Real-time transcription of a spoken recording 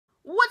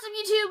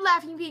YouTube?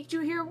 Laughing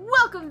Pikachu here.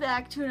 Welcome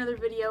back to another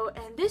video,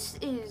 and this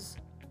is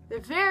the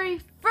very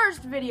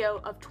first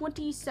video of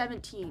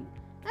 2017.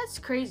 That's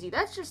crazy.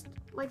 That's just,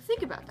 like,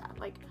 think about that.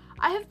 Like,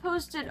 I have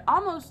posted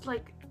almost,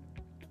 like,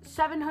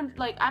 700,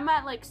 like, I'm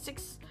at, like,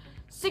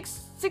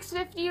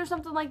 650 or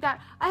something like that.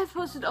 I have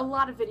posted a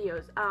lot of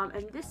videos,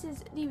 and this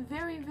is the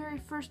very, very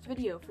first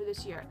video for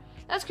this year.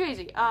 That's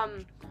crazy.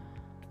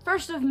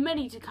 First of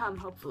many to come,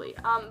 hopefully.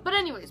 But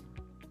anyways,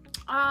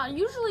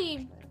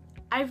 usually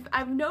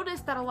I've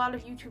noticed that a lot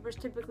of YouTubers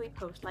typically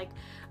post like,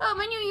 oh,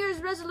 my New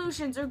Year's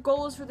resolutions or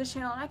goals for the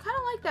channel, and I kind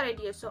of like that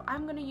idea, so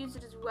I'm going to use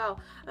it as well.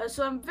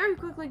 So I'm very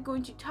quickly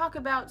going to talk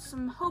about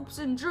some hopes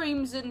and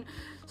dreams and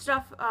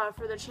stuff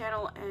for the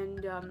channel,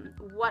 and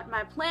what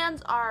my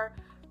plans are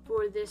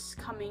for this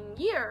coming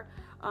year,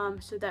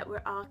 so that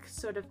we're all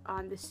sort of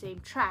on the same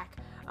track.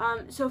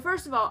 So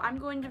first of all, I'm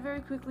going to very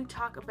quickly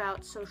talk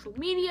about social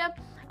media.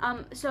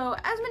 So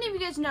as many of you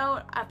guys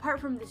know, apart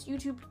from this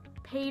YouTube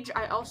page,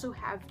 I also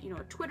have,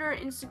 Twitter,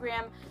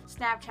 Instagram,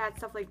 Snapchat,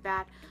 stuff like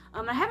that.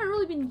 I haven't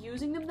really been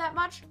using them that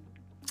much,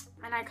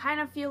 and I kind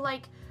of feel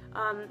like,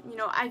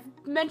 I've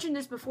mentioned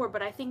this before,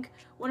 but I think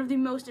one of the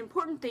most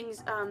important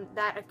things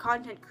that a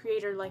content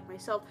creator like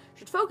myself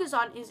should focus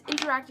on is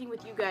interacting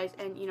with you guys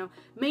and,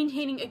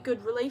 maintaining a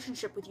good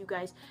relationship with you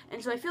guys.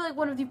 And so I feel like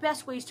one of the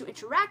best ways to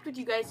interact with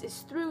you guys is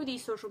through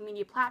these social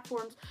media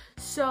platforms.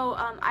 So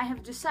I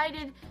have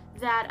decided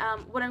that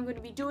what I'm going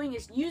to be doing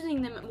is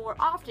using them more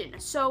often.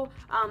 So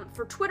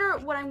for Twitter,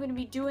 what I'm going to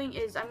be doing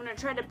is I'm going to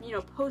try to,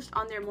 post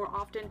on there more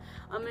often,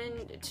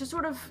 and to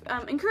sort of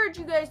encourage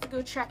you guys to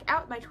go check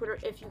out my Twitter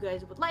if you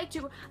guys would like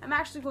to. I'm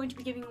actually going to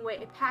be giving away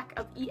a pack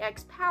of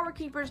EX Power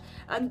Keepers.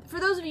 For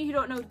those of you who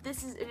don't know,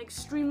 this is an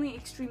extremely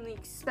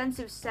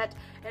expensive set,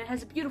 and it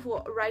has a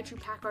beautiful Raichu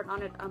pack art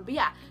on it. But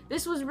yeah,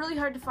 this was really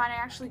hard to find. I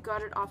actually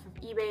got it off of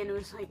eBay, and it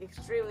was like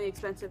extremely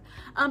expensive.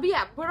 But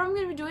yeah, what I'm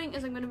going to be doing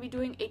is I'm going to be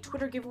doing a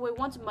Twitter giveaway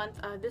once a month.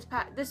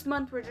 This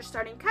month we're just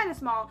starting kind of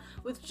small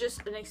with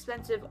just an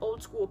expensive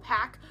old school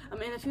pack.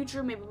 In the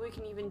future, maybe we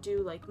can even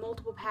do like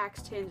multiple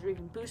packs, tins, or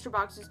even booster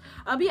boxes.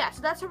 But yeah,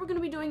 so that's how we're going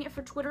to be doing it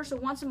for Twitter. So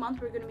once a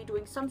month we're going to be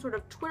doing some sort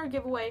of Twitter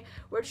giveaway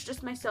where it's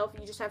just myself.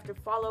 You just have to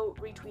follow,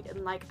 retweet,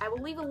 and like. I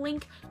will leave a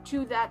link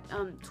to that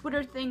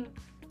Twitter thing,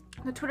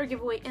 the Twitter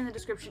giveaway, in the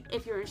description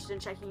if you're interested in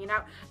checking it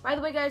out. By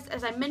the way, guys,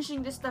 as I'm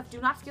mentioning this stuff, do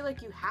not feel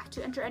like you have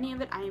to enter any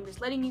of it. I am just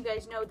letting you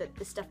guys know that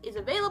this stuff is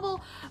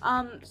available.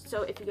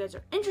 So if you guys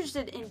are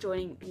interested in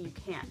joining, you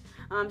can.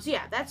 So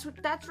yeah, that's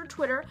for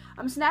Twitter.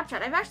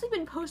 Snapchat. I've actually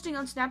been posting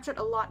on Snapchat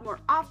a lot more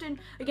often.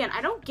 Again,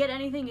 I don't get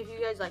anything if you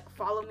guys like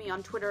follow me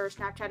on Twitter or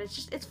Snapchat.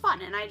 It's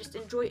fun, and I just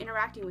enjoy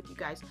interacting with you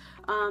guys.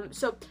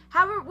 So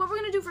however, what we're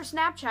gonna do for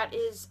Snapchat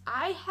is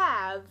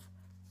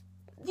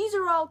these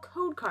are all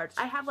code cards.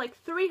 I have like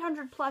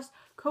 300 plus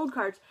code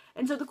cards.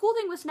 And so the cool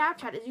thing with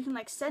Snapchat is you can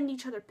like send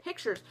each other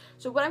pictures.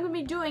 So what I'm going to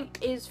be doing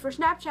is for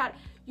Snapchat,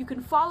 you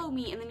can follow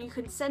me and then you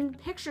can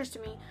send pictures to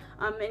me.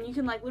 And you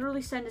can like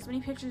literally send as many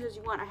pictures as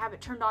you want. I have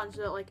it turned on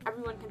so that like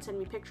everyone can send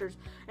me pictures.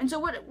 And so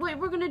what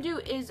we're going to do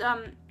is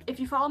if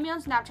you follow me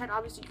on Snapchat,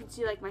 obviously you can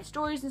see like my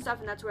stories and stuff,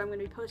 and that's where I'm going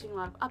to be posting a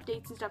lot of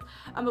updates and stuff.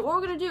 But what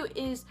we're going to do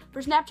is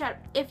for Snapchat,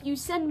 if you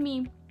send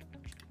me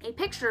a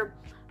picture,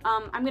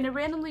 I'm going to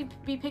randomly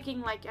be picking,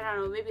 like, I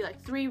don't know, maybe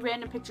like 3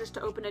 random pictures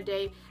to open a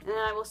day, and then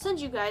I will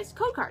send you guys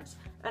code cards.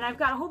 And I've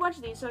got a whole bunch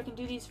of these, so I can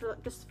do these for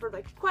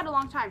like quite a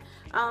long time.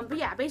 But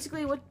yeah,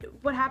 basically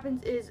what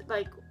happens is,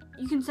 like,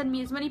 you can send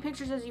me as many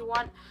pictures as you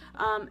want,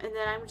 and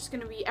then I'm just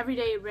going to be every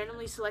day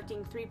randomly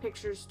selecting 3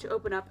 pictures to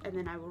open up, and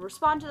then I will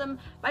respond to them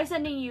by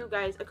sending you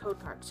guys a code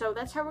card. So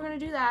that's how we're going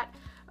to do that.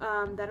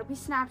 That'll be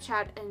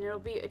Snapchat, and it'll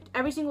be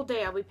every single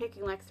day I'll be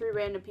picking like 3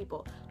 random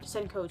people to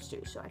send codes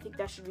to, so I think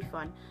that should be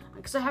fun,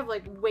 because I have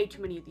like way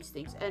too many of these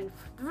things. And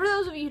for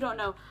those of you who don't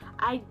know,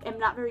 I am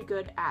not very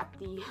good at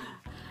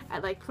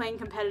at like playing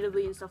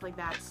competitively and stuff like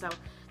that, so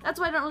that's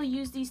why I don't really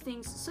use these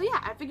things. So yeah,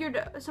 I figured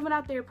someone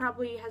out there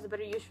probably has a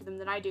better use for them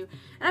than I do.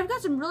 And I've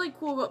got some really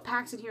cool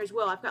packs in here as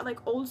well. I've got like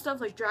old stuff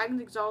like Dragons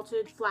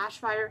Exalted,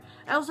 Flashfire.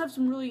 I also have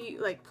some really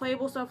like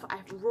playable stuff. I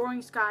have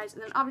Roaring Skies,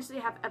 and then obviously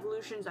I have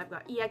Evolutions. I've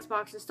got EX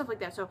boxes, stuff like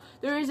that. So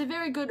there is a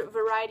very good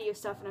variety of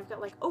stuff, and I've got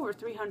like over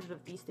 300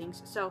 of these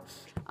things. So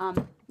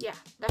yeah,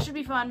 that should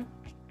be fun.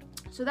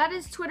 So that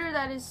is Twitter,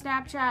 that is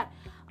Snapchat.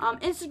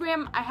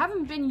 Instagram, I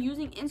haven't been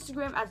using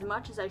Instagram as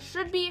much as I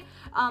should be.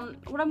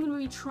 What I'm going to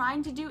be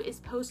trying to do is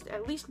post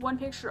at least 1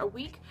 picture a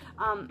week.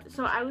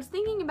 So I was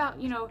thinking about,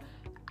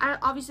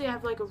 obviously I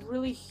have like a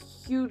really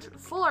huge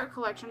full art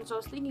collection, so I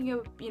was thinking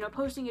of,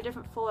 posting a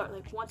different full art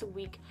like once a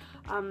week,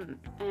 and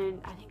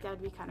I think that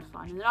would be kind of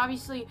fun. And then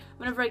obviously,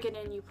 whenever I get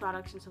in new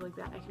products and stuff like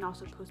that, I can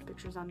also post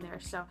pictures on there.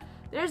 So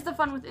there's the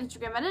fun with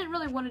Instagram. I didn't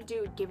really want to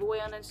do a giveaway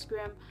on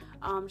Instagram,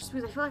 just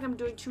because I feel like I'm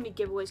doing too many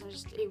giveaways, and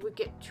it would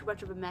get too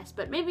much of a mess,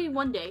 but maybe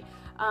one day.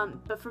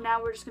 But for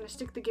now, we're just going to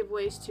stick the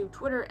giveaways to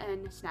Twitter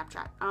and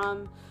Snapchat.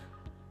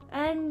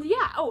 And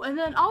yeah, oh, and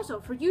then also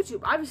for YouTube,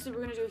 obviously we're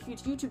going to do a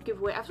huge YouTube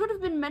giveaway. I've sort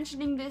of been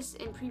mentioning this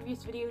in previous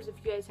videos if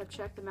you guys have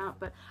checked them out,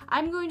 but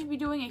I'm going to be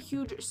doing a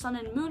huge sun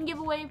and moon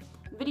giveaway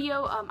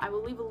video. I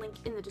will leave a link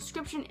in the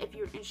description if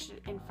you're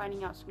interested in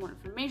finding out some more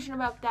information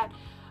about that.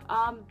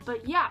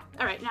 But yeah,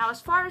 alright, now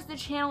as far as the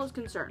channel is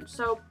concerned,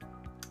 so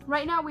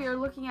right now we are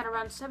looking at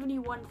around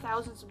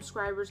 71,000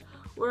 subscribers.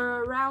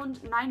 We're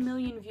around 9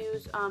 million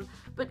views.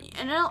 But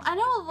I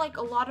know like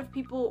a lot of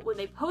people, when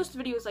they post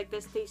videos like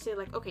this, they say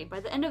like, okay, by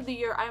the end of the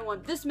year, I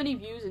want this many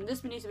views and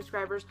this many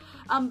subscribers.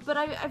 But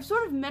I've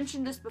sort of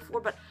mentioned this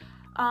before, but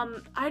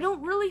I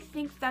don't really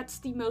think that's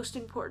the most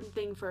important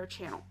thing for a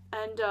channel.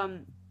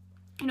 And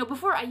you know,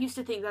 before I used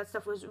to think that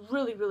stuff was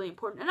really, really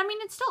important, and I mean,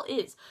 it still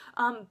is.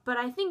 But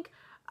I think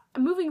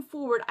moving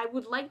forward, I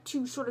would like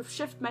to sort of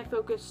shift my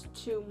focus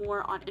to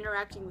more on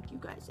interacting with you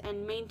guys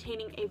and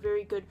maintaining a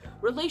very good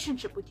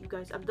relationship with you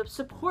guys. The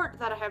support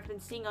that I have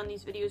been seeing on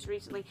these videos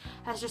recently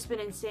has just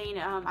been insane.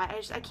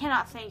 I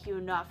cannot thank you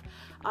enough.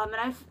 And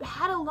I've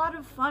had a lot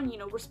of fun, you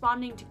know,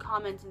 responding to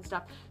comments and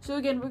stuff. So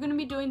again, we're going to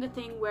be doing the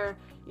thing where,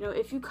 you know,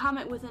 if you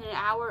comment within an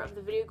hour of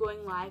the video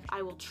going live,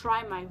 I will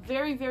try my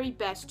very, very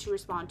best to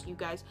respond to you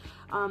guys.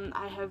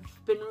 I have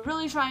been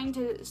really trying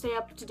to stay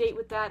up to date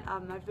with that.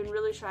 I've been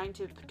really trying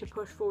to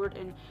push forward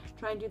and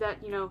try and do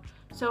that, you know.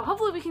 So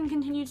hopefully we can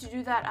continue to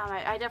do that.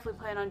 I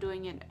definitely plan on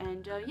doing it.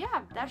 And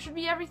yeah, that should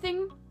be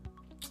everything.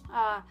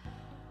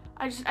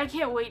 I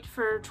can't wait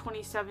for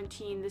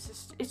 2017.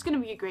 It's gonna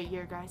be a great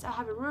year, guys. I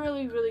have a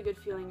really, really good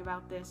feeling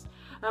about this.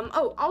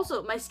 Oh,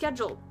 also, my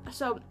schedule.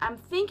 So, I'm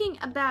thinking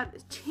about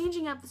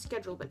changing up the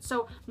schedule a bit.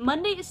 So,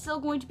 Monday is still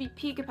going to be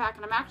Pika Pack,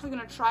 and I'm actually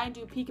gonna try and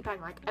do Pika Pack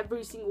like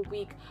every single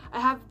week.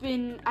 I've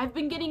been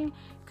getting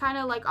kind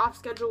of like off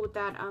schedule with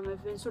that.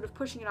 I've been sort of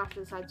pushing it off to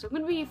the side. So, I'm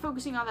gonna be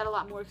focusing on that a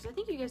lot more because I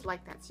think you guys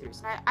like that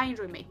series, and I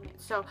enjoy making it.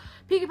 So,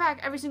 Pika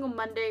Pack every single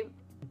Monday.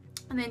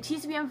 And then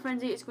TCBM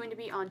Frenzy is going to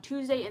be on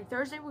Tuesday and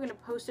Thursday. We're going to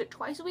post it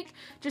twice a week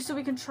just so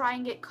we can try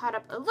and get caught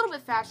up a little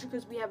bit faster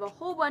because we have a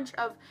whole bunch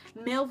of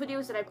mail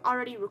videos that I've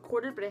already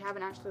recorded, but I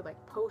haven't actually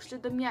like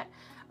posted them yet.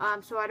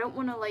 So I don't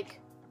want to like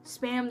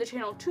spam the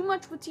channel too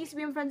much with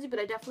TCBM Frenzy, but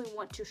I definitely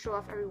want to show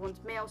off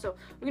everyone's mail. So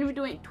we're going to be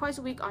doing it twice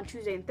a week on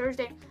Tuesday and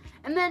Thursday.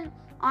 And then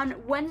on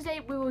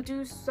Wednesday, we will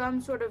do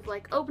some sort of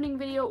like opening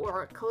video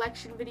or a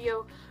collection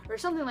video or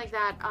something like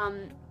that.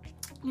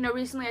 You know,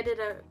 recently I did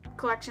a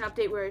collection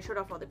update where I showed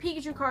off all the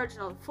Pikachu cards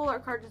and all the full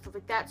art cards and stuff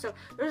like that. So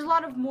there's a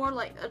lot more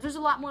like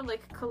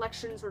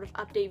collection sort of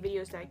update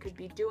videos that I could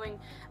be doing,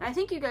 and I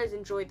think you guys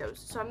enjoyed those.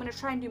 So I'm gonna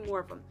try and do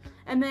more of them.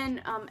 And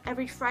then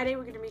every Friday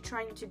we're gonna be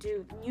trying to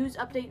do news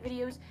update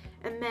videos,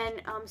 and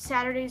then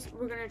Saturdays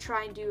we're gonna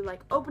try and do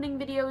like opening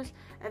videos,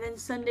 and then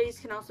Sundays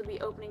can also be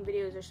opening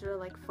videos or sort of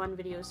like fun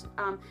videos.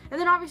 And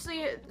then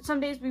obviously some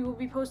days we will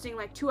be posting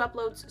like 2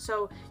 uploads,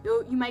 so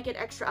you might get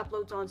extra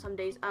uploads on some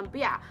days. But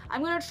yeah,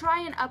 I'm gonna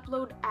try and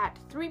upload at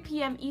 3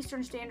 p.m.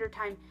 Eastern Standard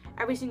Time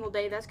every single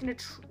day. That's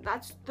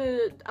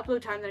the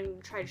upload time that I'm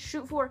gonna try to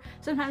shoot for.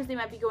 Sometimes they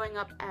might be going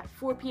up at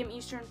 4 p.m.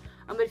 Eastern,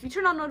 but if you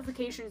turn on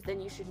notifications, then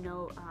you should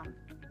know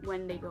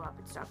when they go up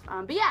and stuff.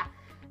 But yeah,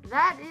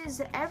 that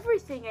is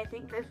everything. I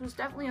think this was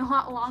definitely a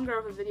lot longer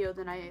of a video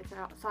than I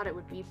thought it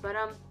would be, but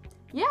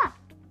yeah.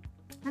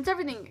 That's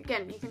everything.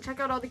 Again, you can check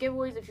out all the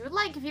giveaways if you would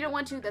like. If you don't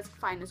want to, that's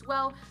fine as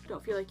well.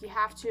 Don't feel like you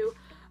have to.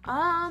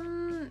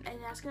 And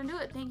that's gonna do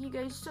it. Thank you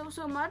guys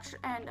so much,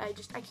 and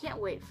I can't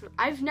wait.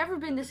 I've never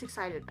been this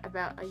excited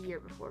about a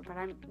year before, but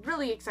I'm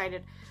really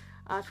excited.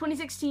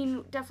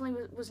 2016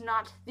 definitely was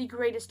not the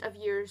greatest of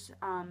years.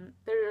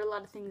 There are a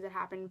lot of things that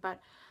happened, but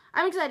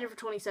I'm excited for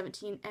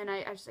 2017, and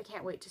I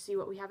can't wait to see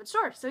what we have in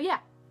store. So yeah,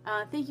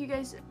 thank you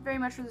guys very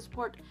much for the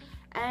support,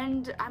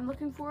 and I'm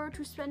looking forward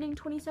to spending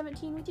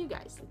 2017 with you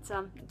guys. It's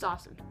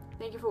awesome.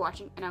 Thank you for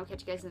watching, and I will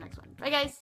catch you guys in the next one. Bye, guys!